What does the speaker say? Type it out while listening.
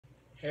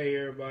Hey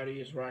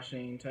everybody, it's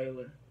Rasheen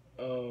Taylor.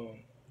 Um,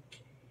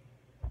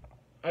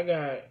 I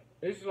got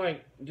it's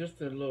like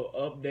just a little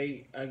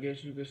update, I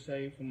guess you could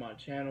say, for my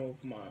channel,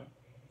 for my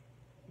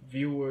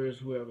viewers,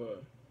 whoever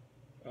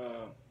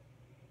uh,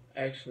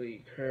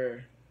 actually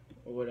care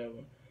or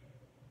whatever.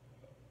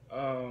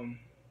 Um,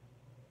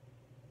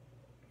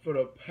 for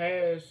the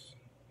past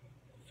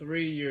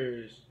 3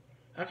 years,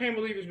 I can't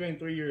believe it's been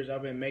 3 years.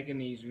 I've been making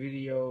these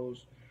videos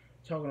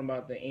talking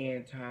about the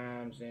end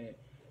times and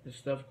the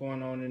stuff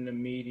going on in the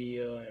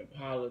media and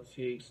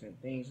politics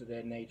and things of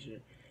that nature,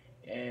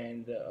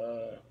 and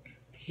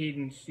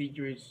hidden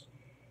secrets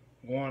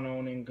going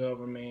on in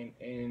government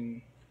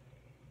and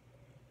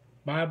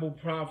Bible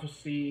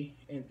prophecy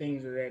and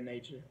things of that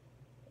nature.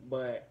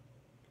 But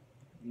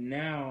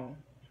now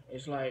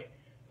it's like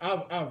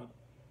I've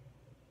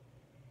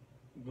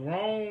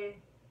grown,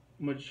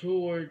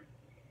 matured,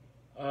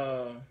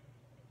 uh,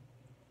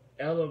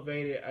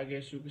 elevated, I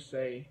guess you could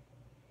say.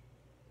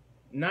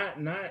 Not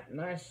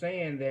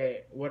saying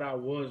that what I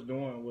was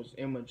doing was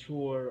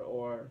immature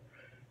or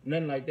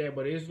nothing like that,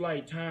 but it's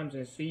like times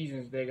and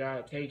seasons that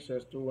God takes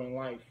us through in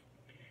life.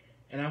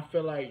 And I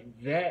feel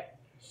like that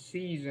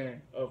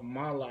season of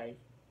my life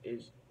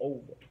is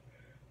over.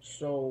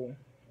 So,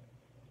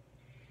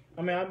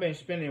 I mean, I've been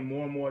spending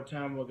more and more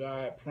time with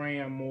God,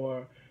 praying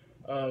more,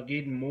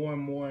 getting more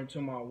and more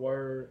into my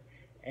word.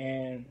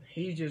 And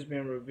He's just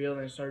been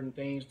revealing certain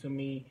things to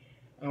me.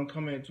 I'm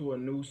coming into a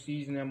new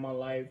season in my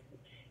life.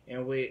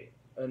 And with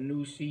a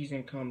new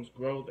season comes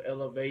growth,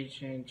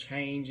 elevation,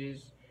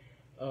 changes,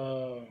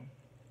 uh,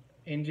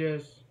 and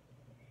just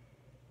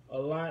a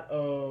lot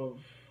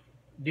of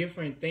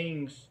different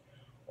things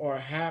are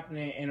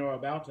happening and are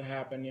about to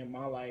happen in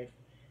my life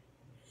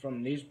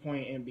from this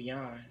point and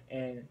beyond.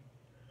 And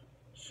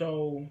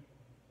so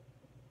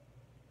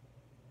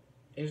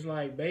it's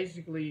like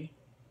basically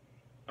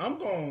I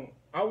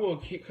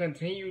will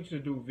continue to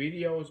do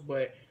videos,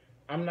 but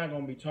I'm not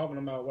going to be talking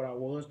about what I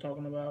was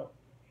talking about,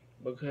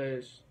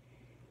 because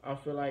I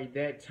feel like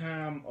that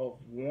time of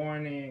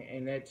warning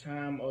and that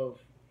time of,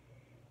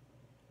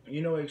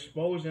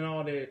 exposing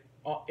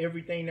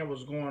everything that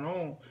was going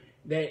on,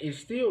 that is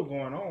still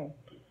going on,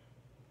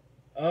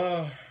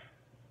 uh,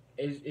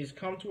 is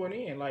come to an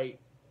end.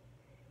 Like,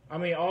 I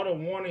mean, all the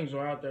warnings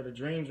are out there, the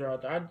dreams are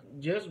out there. I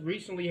just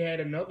recently had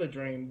another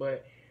dream,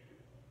 but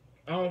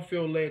I don't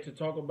feel led to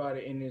talk about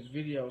it in this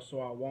video, so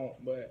I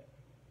won't. But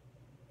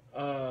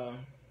uh,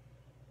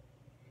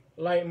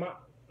 like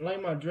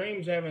my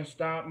dreams haven't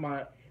stopped.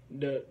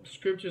 The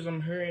scriptures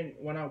I'm hearing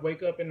when I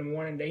wake up in the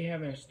morning, they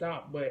haven't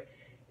stopped. But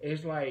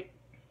it's like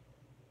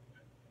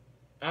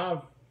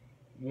I've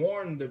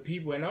warned the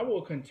people, and I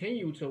will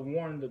continue to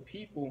warn the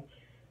people.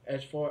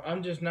 As far,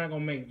 I'm just not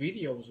gonna make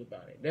videos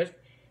about it.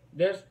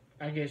 That's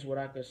I guess what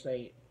I could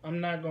say.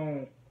 I'm not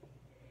gonna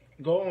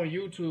go on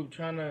YouTube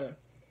trying to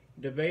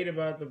debate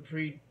about the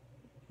pre,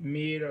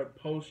 mid, or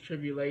post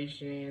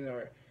tribulation,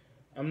 or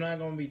I'm not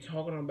gonna be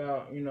talking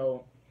about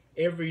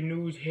every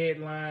news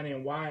headline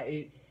and why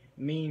it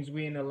means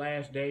we in the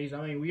last days.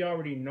 I mean, we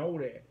already know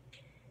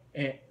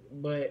that,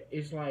 but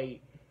it's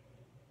like,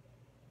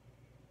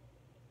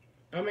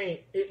 I mean,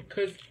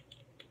 because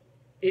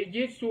it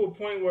gets to a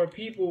point where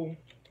people,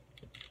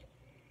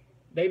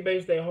 they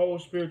base their whole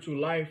spiritual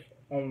life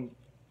on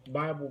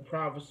Bible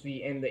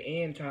prophecy and the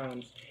end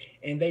times,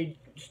 and they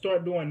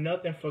start doing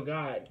nothing for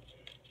God.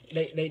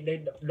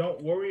 They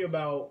don't worry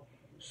about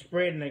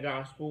spreading the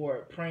gospel or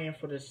praying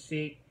for the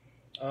sick,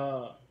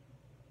 uh,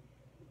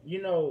 you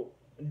know,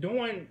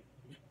 doing,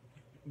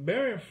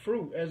 bearing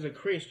fruit as a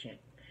Christian,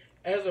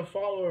 as a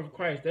follower of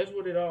Christ. That's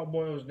what it all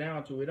boils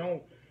down to. It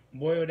don't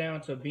boil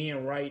down to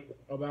being right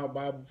about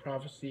Bible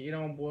prophecy. It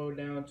don't boil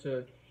down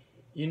to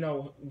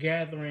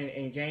gathering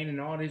and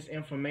gaining all this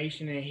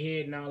information and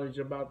head knowledge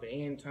about the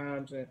end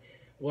times and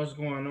what's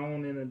going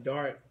on in the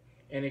dark,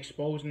 and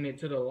exposing it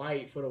to the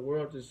light for the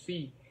world to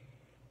see.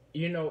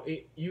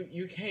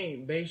 You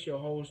can't base your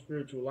whole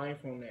spiritual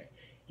life on that.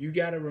 You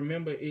got to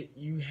remember it.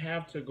 You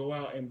have to go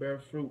out and bear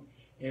fruit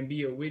and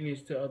be a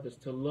witness to others,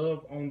 to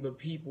love on the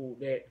people,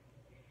 that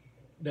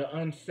the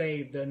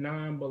unsaved, the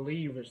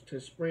non-believers, to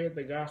spread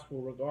the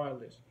gospel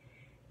regardless.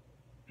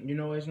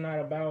 It's not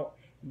about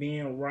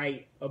being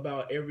right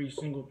about every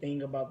single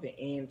thing about the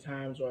end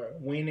times, or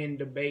winning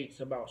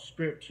debates about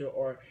scripture,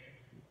 or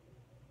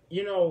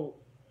you know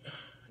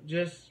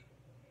just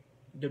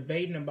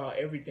debating about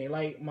everything.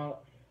 Like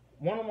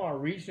one of my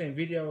recent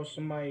videos,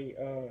 somebody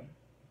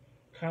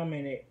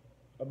commented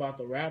about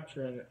the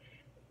rapture, and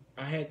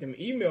I had them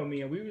email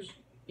me, and we was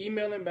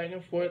emailing back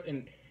and forth,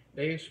 and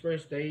they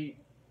expressed their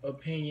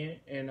opinion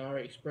and I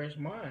expressed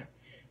mine.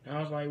 And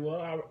I was like,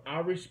 well, I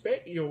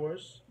respect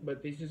yours,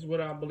 but this is what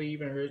I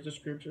believe, and here's the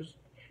scriptures,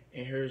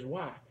 and here's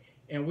why.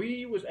 And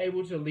we was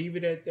able to leave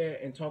it at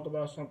that and talk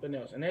about something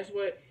else. And that's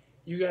what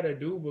you got to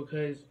do,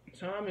 because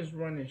time is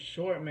running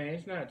short, man.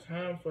 It's not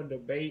time for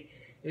debate.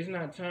 It's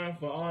not time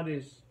for all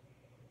this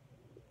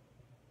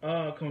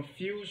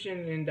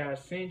confusion and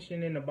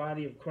dissension in the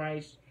body of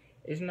Christ.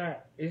 It's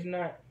not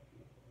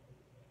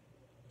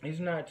it's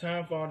not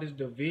time for all this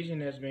division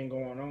that's been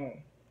going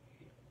on.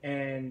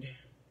 And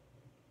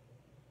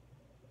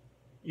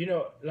you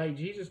know, like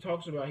Jesus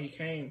talks about, he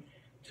came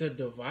to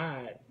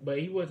divide, but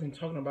he wasn't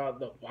talking about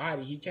the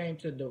body. He came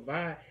to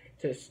divide,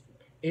 to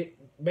it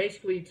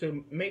basically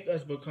to make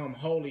us become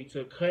holy,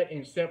 to cut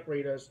and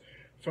separate us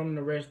from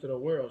the rest of the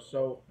world.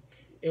 So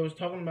it was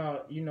talking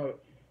about, you know,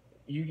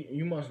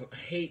 you must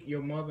hate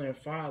your mother and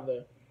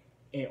father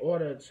in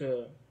order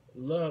to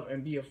love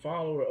and be a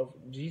follower of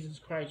Jesus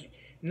Christ.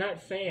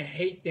 Not saying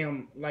hate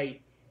them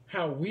like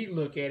how we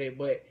look at it,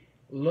 but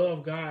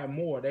love God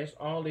more. That's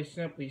all it's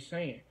simply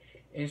saying.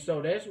 And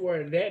so that's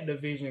where that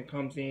division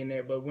comes in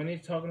there. But when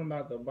it's talking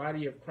about the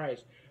body of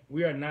Christ,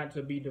 we are not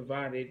to be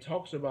divided. It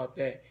talks about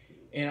that.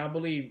 And I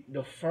believe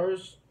the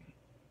first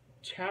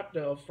chapter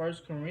of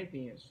First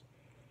Corinthians,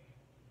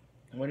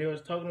 when it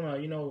was talking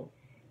about, you know,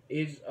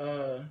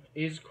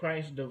 is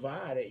Christ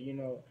divided? You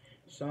know,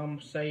 some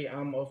say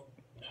I'm of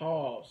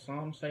Paul,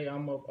 some say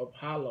I'm of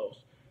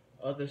Apollos,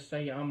 others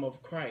say I'm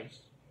of Christ.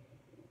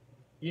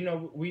 You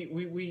know,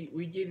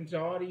 we get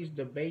into all these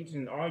debates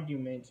and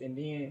arguments, and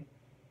then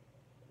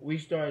we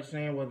start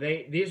saying, well,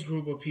 this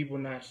group of people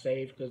not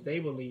saved because they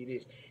believe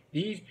this.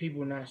 These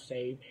people not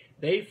saved.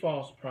 They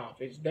false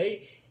prophets.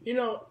 They, you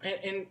know,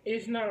 and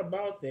it's not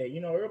about that.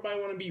 You know, everybody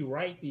want to be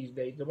right these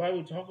days. The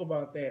Bible talk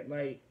about that,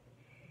 like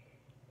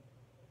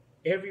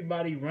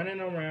everybody running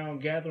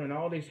around gathering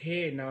all this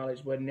head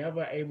knowledge, but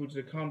never able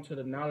to come to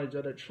the knowledge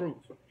of the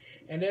truth.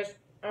 And that's,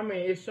 I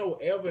mean, it's so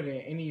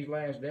evident in these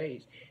last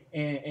days,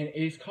 and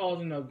it's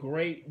causing a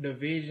great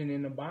division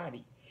in the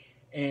body.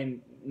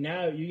 And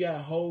now you got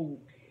a whole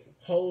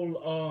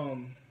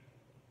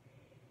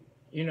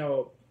you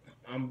know,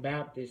 I'm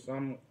Baptist,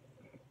 I'm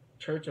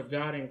Church of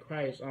God in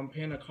Christ, I'm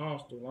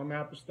Pentecostal, I'm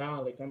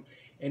Apostolic, and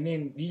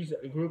then these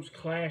groups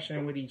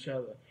clashing with each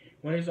other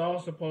when it's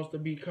all supposed to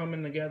be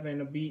coming together and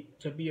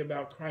to be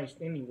about Christ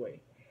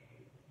anyway.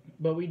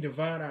 But we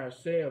divide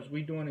ourselves.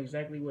 We doing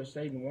exactly what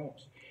Satan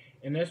wants,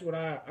 and that's what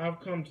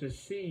I've come to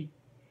see.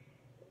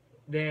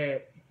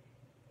 That,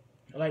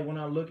 like, when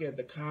I look at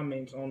the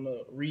comments on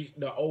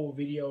the old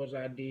videos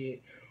I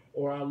did,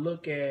 or I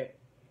look at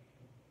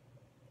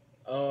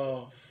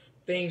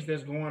things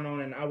that's going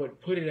on, and I would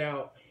put it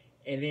out,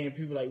 and then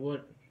people like, well,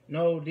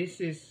 no,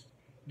 this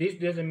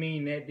doesn't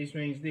mean that, this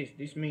means this,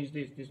 this means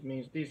this, this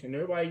means this, and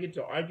everybody gets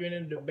to arguing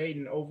and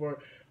debating over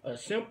a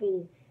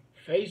simple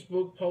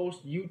Facebook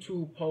post,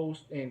 YouTube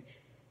post, and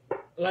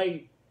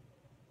like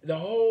the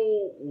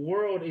whole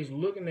world is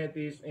looking at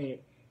this, and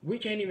we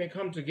can't even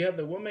come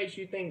together. What makes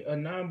you think a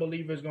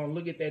non-believer is gonna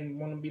look at that and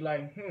want to be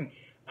like,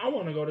 I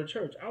want to go to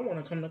church, I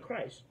want to come to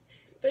Christ?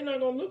 They're not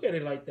gonna look at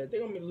it like that.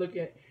 They're gonna be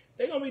looking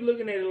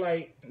at it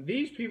like,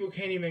 these people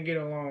can't even get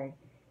along.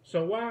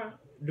 So why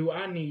do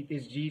I need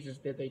this Jesus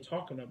that they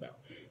talking about?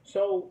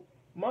 So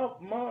my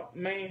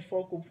main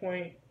focal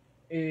point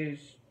is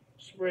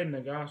spreading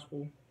the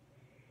gospel,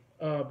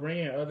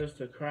 bringing others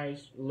to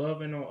Christ,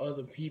 loving on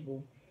other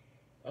people,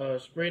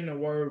 spreading the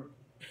word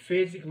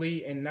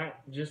physically and not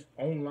just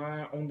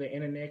online on the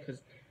internet,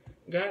 because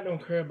God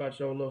don't care about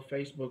your little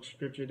Facebook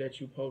scripture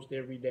that you post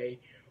every day,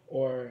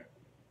 or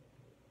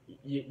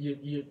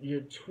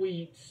your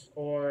tweets,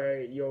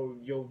 or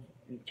your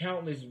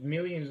countless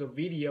millions of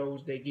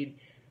videos that get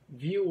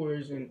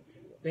viewers and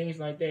things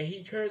like that.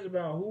 He cares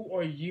about, who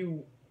are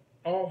you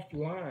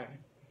offline?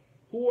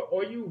 Who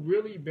are you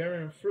really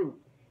bearing fruit?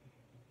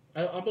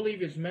 I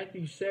believe it's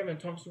Matthew 7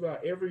 talks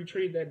about every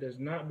tree that does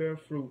not bear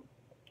fruit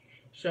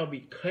shall be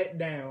cut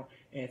down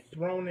and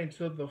thrown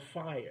into the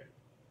fire.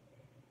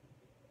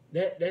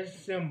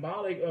 That's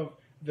symbolic of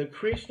the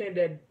Christian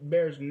that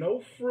bears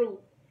no fruit.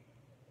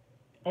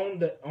 On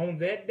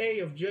that day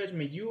of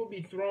judgment, you will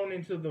be thrown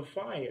into the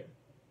fire.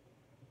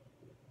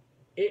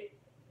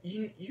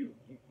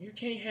 You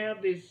can't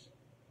have this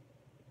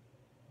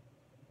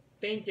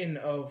thinking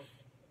of,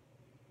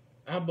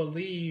 I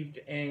believed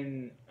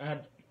and I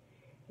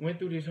went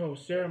through this whole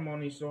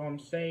ceremony, so I'm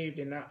saved,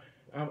 and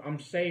I'm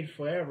saved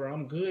forever.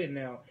 I'm good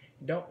now.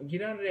 Don't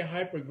get out of that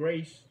hyper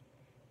grace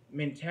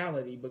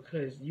mentality,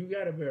 because you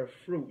gotta bear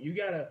fruit. You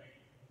gotta,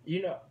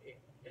 you know,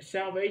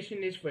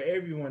 salvation is for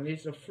everyone.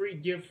 It's a free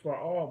gift for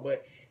all,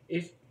 but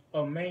it's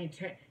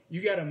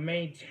you gotta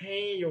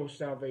maintain your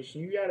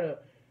salvation.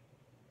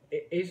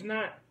 It's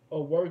not a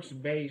works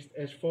based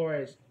as far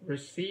as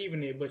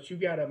receiving it, but you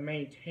gotta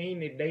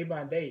maintain it day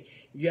by day.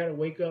 You gotta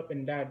wake up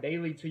and die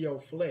daily to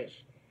your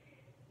flesh.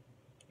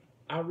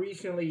 I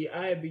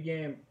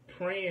began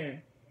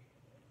praying,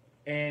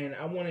 and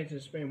I wanted to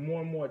spend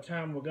more and more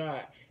time with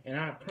God. And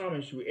I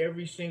promise you,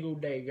 every single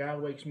day,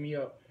 God wakes me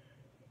up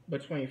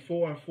between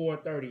 4 and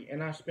 4:30,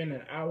 and I spend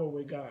an hour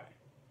with God.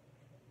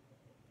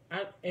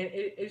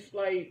 It's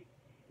like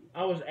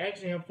I was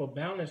asking Him for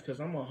balance,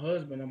 because I'm a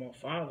husband, I'm a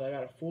father, I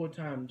got a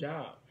full-time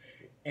job,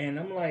 and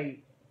I'm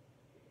like,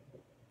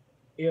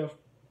 if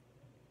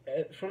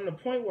from the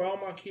point where all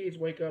my kids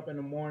wake up in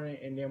the morning,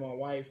 and then my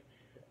wife,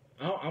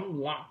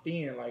 I'm locked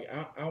in. Like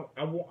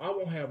I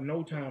won't have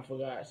no time for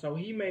God. So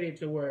He made it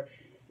to where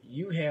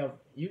you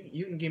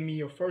you can give me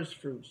your first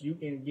fruits. You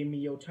can give me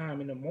your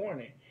time in the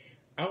morning.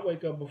 I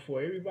wake up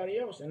before everybody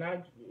else, and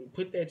I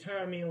put that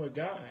time in with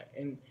God,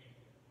 and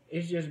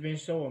it's just been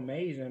so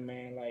amazing,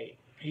 man. Like,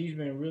 He's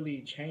been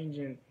really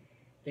changing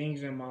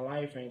things in my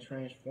life and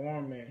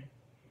transforming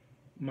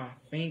my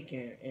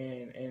thinking,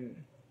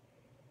 and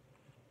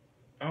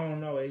I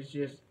don't know, it's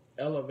just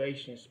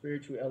elevation,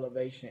 spiritual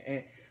elevation.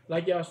 And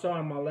like y'all saw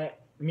in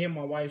me and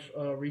my wife's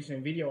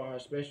recent video, our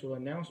special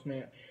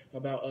announcement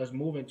about us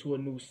moving to a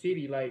new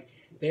city, like,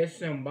 that's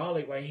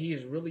symbolic. Like, He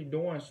is really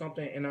doing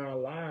something in our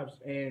lives,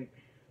 and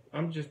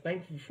I'm just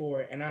thankful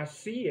for it. And I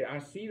see it. I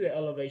see the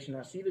elevation.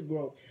 I see the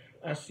growth.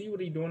 I see what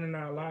He's doing in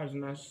our lives,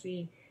 and I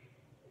see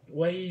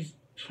what He's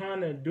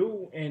trying to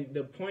do, and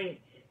the point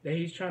that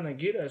He's trying to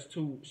get us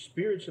to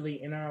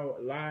spiritually in our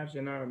lives,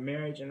 in our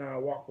marriage, in our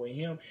walk with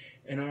Him,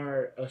 and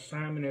our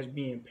assignment as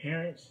being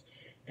parents.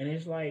 And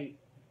it's like,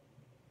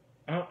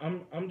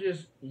 I'm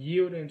just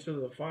yielding to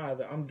the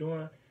Father. I'm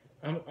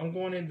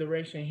going in the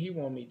direction He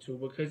want me to,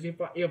 because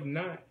if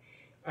not,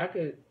 I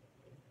could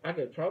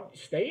probably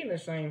stay in the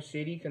same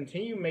city,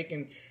 continue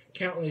making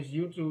countless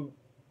YouTube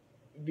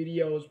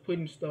videos,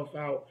 putting stuff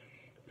out,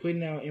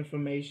 putting out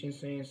information,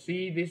 saying,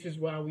 see, this is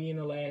why we in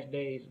the last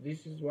days.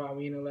 This is why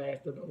we in the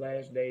last of the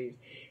last days.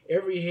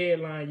 Every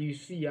headline you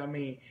see, I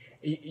mean,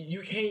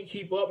 you can't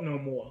keep up no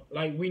more.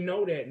 Like, we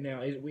know that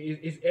now.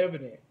 It's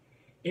evident.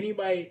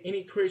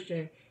 Any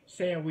Christian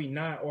saying we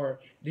not, or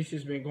this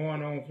has been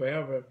going on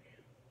forever,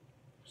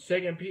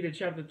 2 Peter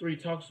chapter 3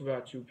 talks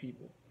about you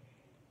people.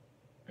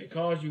 It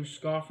calls you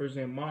scoffers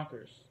and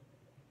mockers.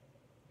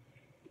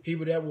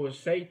 People that will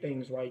say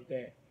things like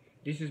that.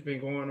 This has been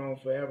going on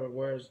forever.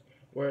 Where's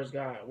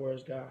God?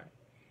 Where's God?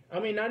 I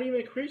mean, not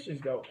even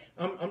Christians though.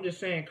 I'm just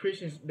saying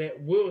Christians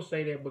that will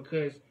say that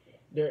because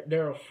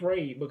they're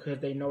afraid, because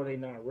they know they're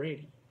not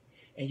ready.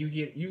 And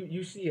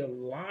you see a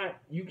lot.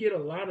 You get a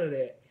lot of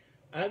that.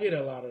 I get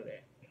a lot of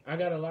that. I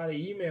got a lot of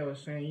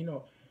emails saying,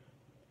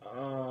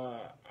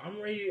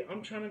 I'm ready.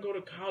 I'm trying to go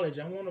to college.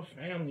 I want a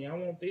family. I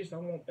want this. I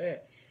want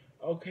that.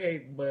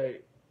 Okay,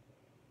 but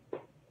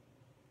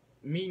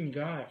meeting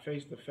God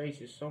face to face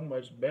is so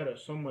much better,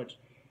 so much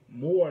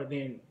more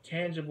than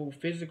tangible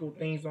physical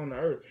things on the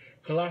earth.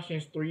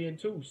 Colossians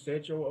 3:2,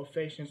 set your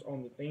affections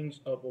on the things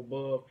up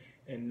above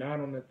and not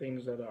on the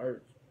things of the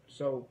earth.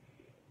 So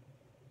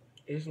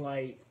it's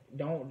like,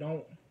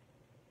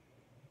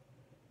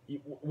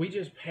 we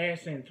just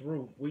passing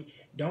through. We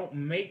don't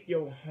make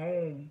your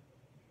home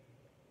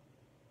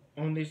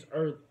on this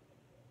earth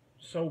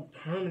so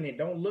permanent.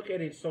 Don't look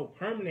at it so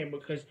permanent,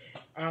 because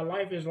our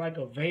life is like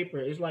a vapor.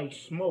 It's like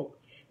smoke.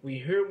 We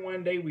here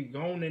one day, we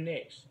gone the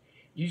next.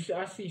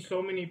 I see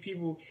so many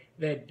people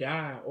that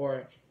die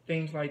or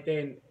things like that.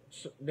 And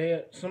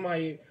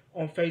somebody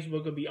on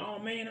Facebook will be, oh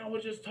man, I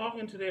was just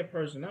talking to that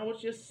person. I was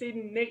just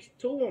sitting next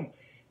to him.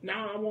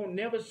 Now I won't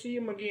never see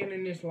him again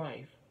in this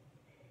life.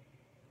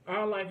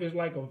 Our life is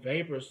like a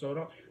vapor.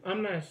 So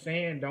I'm not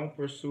saying don't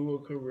pursue a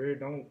career.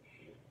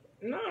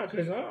 Because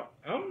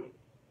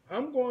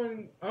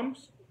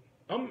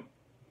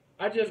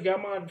I just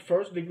got my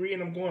first degree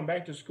and I'm going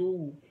back to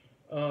school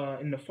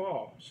in the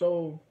fall.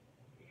 So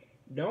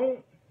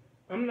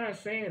I'm not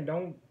saying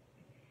don't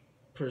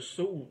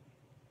pursue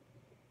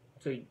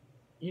to,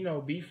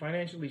 be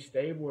financially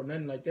stable or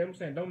nothing like that. I'm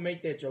saying don't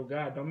make that your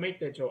God. Don't make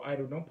that your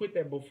idol. Don't put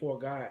that before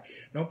God.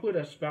 Don't put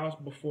a spouse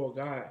before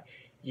God.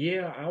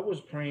 Yeah, I was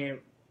praying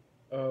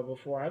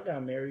before I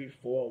got married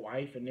for a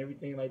wife and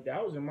everything like that.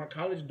 I was in my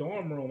college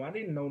dorm room. I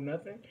didn't know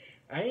nothing.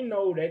 I didn't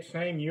know that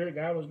same year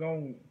God was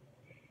going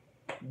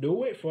to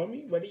do it for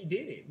me, but He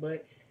did it.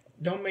 But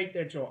don't make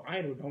that your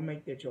idol. Don't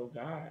make that your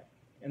God.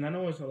 And I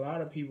know it's a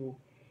lot of people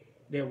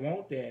that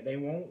want that. They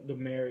want the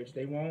marriage.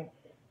 They want,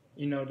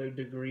 the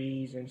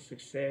degrees and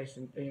success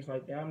and things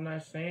like that. I'm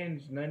not saying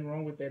there's nothing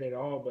wrong with that at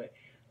all, but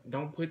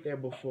don't put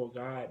that before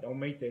God. Don't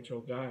make that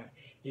your God.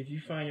 If you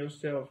find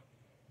yourself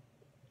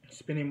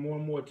spending more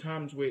and more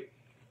time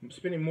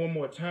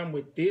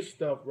with this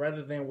stuff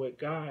rather than with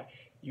God,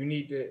 you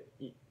need to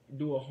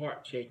do a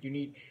heart check.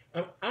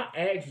 I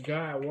asked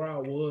God where I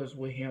was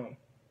with Him,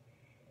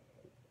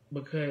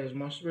 because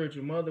my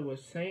spiritual mother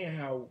was saying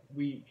how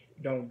we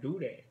don't do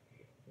that.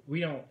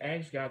 We don't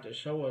ask God to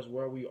show us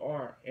where we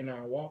are in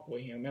our walk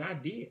with Him, and I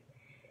did.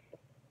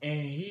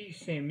 And He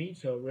sent me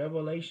to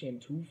Revelation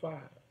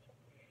 2:5.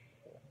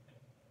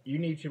 You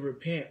need to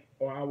repent,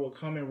 or I will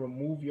come and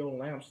remove your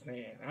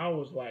lampstand. I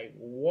was like,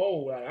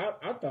 whoa! Like,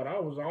 I thought I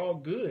was all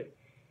good.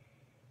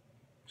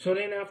 So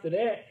then after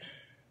that,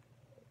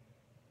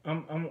 I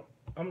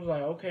was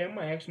like, okay, I'm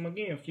gonna ask Him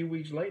again. A few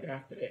weeks later,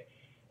 after that,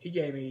 He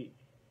gave me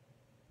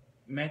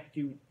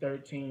Matthew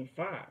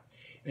 13:5,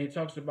 and it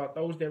talks about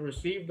those that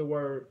receive the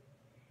word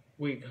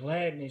with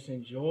gladness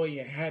and joy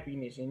and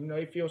happiness, and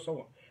they feel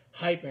so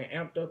hype and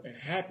amped up and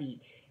happy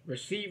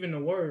receiving the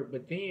word.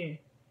 But then,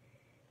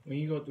 when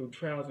you go through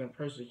trials and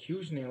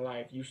persecution in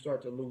life, you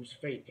start to lose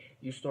faith.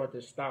 You start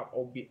to stop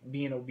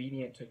being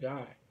obedient to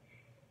God.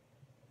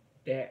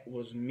 That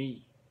was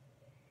me.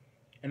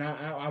 And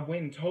I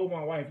went and told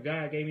my wife,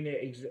 God gave me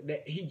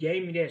that He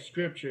gave me that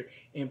scripture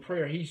in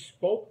prayer. He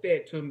spoke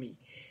that to me.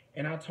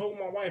 And I told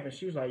my wife, and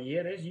she was like,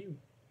 yeah, that's you.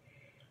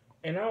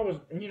 And I was,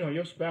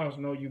 your spouse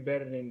know you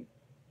better than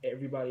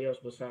everybody else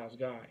besides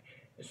God.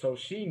 And so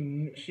she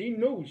knew.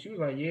 She was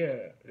like, yeah,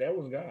 that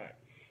was God.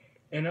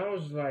 And I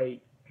was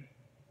like,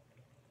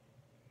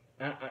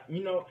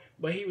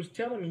 but He was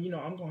telling me,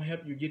 I'm going to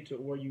help you get to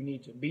where you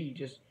need to be.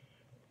 Just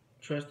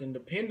trust and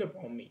depend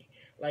upon me.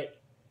 Like,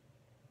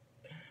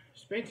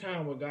 spend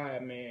time with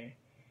God, man.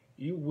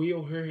 You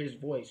will hear His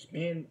voice.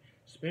 Spend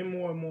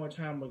more and more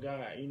time with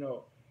God.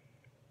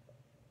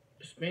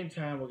 Spend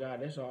time with God.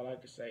 That's all I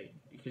like to say,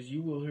 because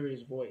you will hear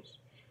His voice.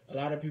 A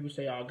lot of people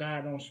say, "Oh,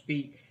 God don't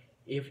speak.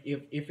 If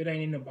it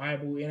ain't in the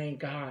Bible, it ain't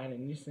God."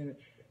 And this and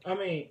I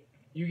mean,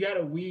 you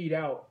gotta weed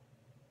out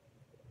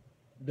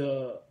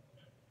the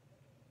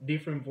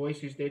different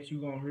voices that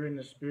you gonna hear in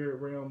the spirit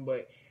realm,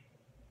 but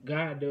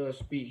God does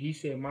speak. He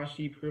said, "My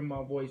sheep hear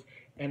my voice,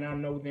 and I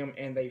know them,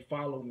 and they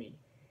follow me."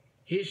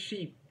 His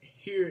sheep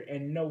hear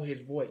and know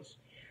His voice.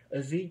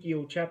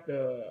 Ezekiel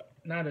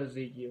not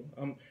Ezekiel.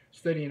 I'm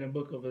studying the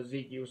book of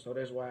Ezekiel, so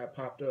that's why it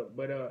popped up.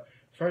 But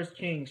 1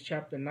 Kings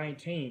chapter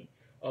 19,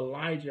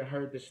 Elijah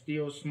heard the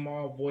still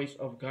small voice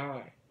of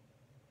God.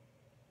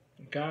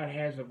 God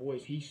has a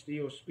voice. He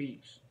still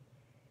speaks.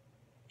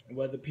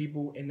 Whether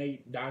people in their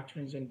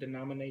doctrines and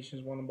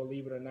denominations want to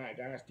believe it or not,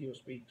 God still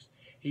speaks.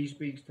 He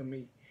speaks to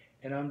me.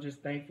 And I'm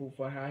just thankful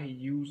for how He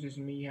uses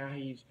me, how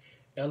He's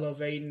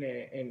elevating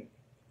and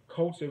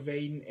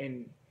cultivating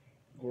and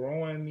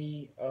growing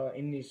me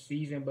in this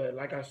season. But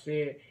like I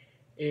said,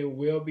 it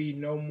will be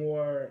no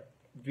more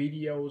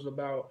videos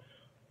about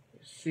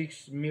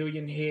 6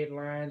 million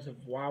headlines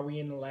of why we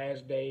in the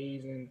last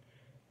days and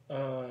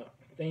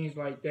things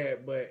like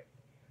that. But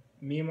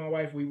me and my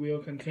wife, we will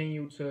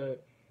continue to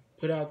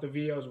put out the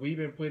videos. We've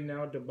been putting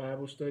out the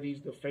Bible studies,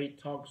 the Faith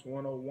Talks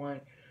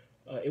 101.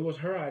 It was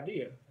her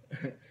idea.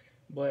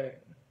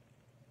 But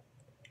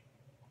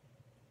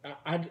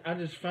I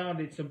just found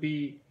it to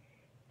be,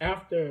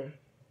 after,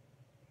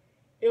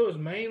 it was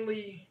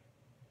mainly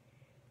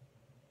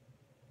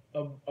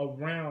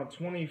around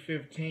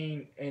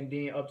 2015 and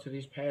then up to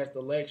this past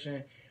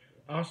election,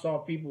 I saw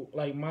people,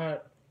 like, my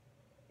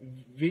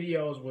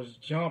videos was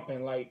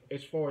jumping, like,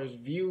 as far as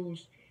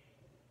views,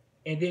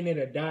 and then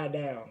it'll die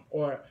down.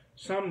 Or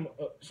some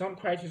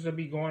crisis will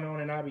be going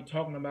on and I'll be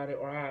talking about it,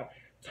 or I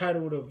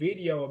titled a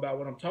video about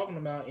what I'm talking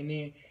about, and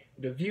then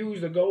the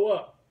views will go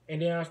up,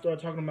 and then I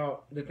start talking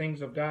about the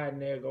things of God,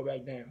 and they'll go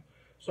back down.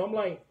 So I'm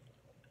like,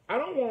 I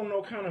don't want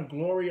no kind of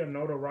glory or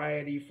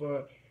notoriety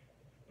for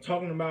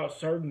talking about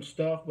certain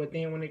stuff, but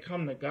then when it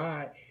comes to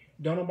God,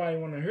 don't nobody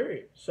want to hear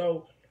it.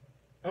 So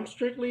I'm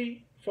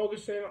strictly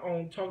focusing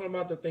on talking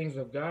about the things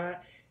of God.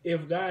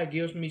 If God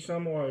gives me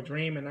some, or a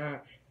dream, and I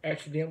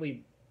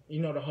accidentally,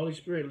 the Holy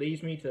Spirit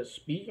leads me to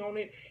speak on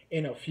it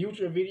in a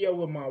future video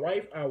with my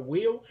wife, I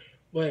will.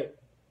 But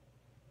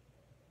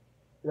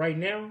right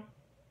now,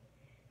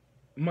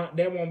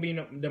 that won't be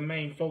the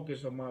main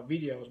focus of my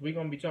videos. We're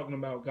going to be talking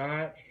about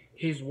God,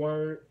 His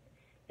Word,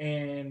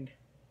 and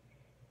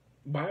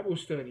Bible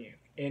studying.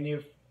 And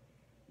if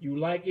you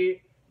like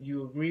it,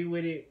 you agree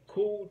with it,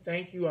 cool,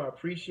 thank you, I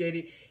appreciate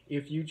it.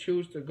 If you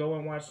choose to go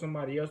and watch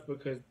somebody else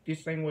because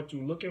this ain't what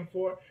you're looking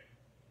for,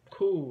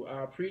 cool,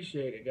 I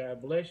appreciate it.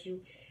 God bless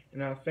you.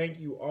 And I thank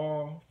you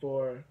all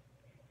for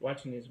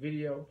watching this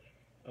video.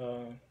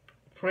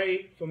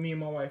 Pray for me and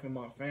my wife and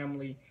my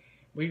family.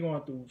 We're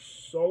going through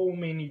so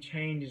many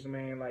changes,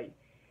 man. Like,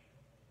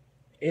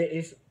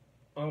 it's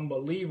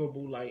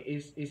unbelievable. Like,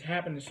 it's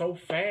happening so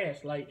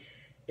fast. Like,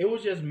 it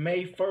was just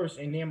May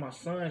 1st, and then my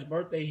son's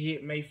birthday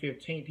hit May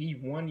 15th. He's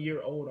 1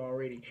 year old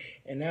already.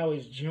 And now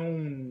it's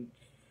June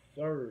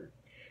 3rd.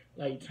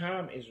 Like,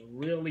 time is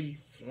really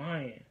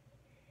flying.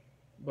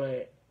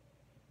 But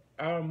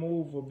our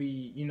move will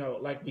be,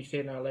 like we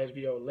said in our last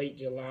video, late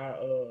July,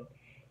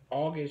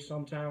 August,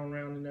 sometime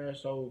around in there.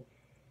 So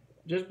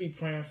just be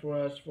praying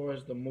for us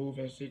the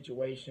moving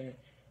situation.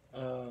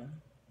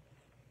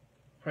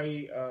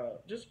 Pray,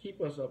 just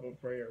keep us up in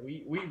prayer.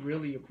 We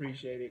really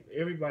appreciate it.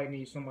 Everybody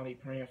needs somebody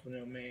praying for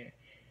them, man.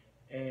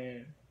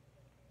 And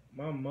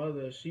my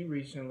mother, she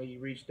recently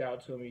reached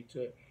out to me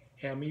to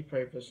have me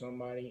pray for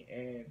somebody,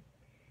 and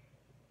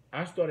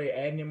I started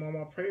adding them on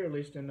my prayer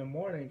list in the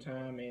morning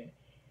time, and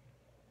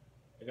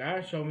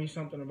God showed me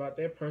something about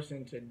that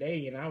person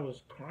today, and I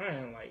was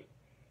crying. Like,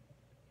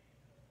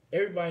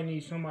 everybody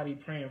needs somebody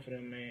praying for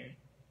them, man.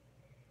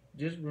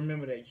 Just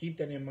remember that. Keep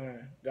that in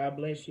mind. God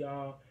bless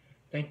y'all.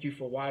 Thank you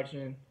for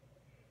watching.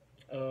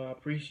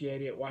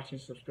 Appreciate it. Watch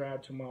and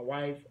subscribe to my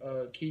wife,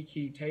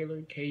 Keke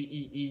Taylor,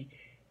 Keekee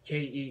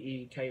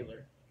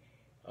Taylor.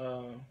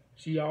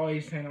 She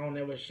always saying I'll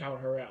never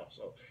shout her out.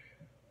 So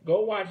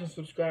go watch and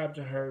subscribe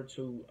to her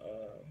too.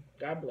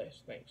 God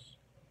bless. Thanks.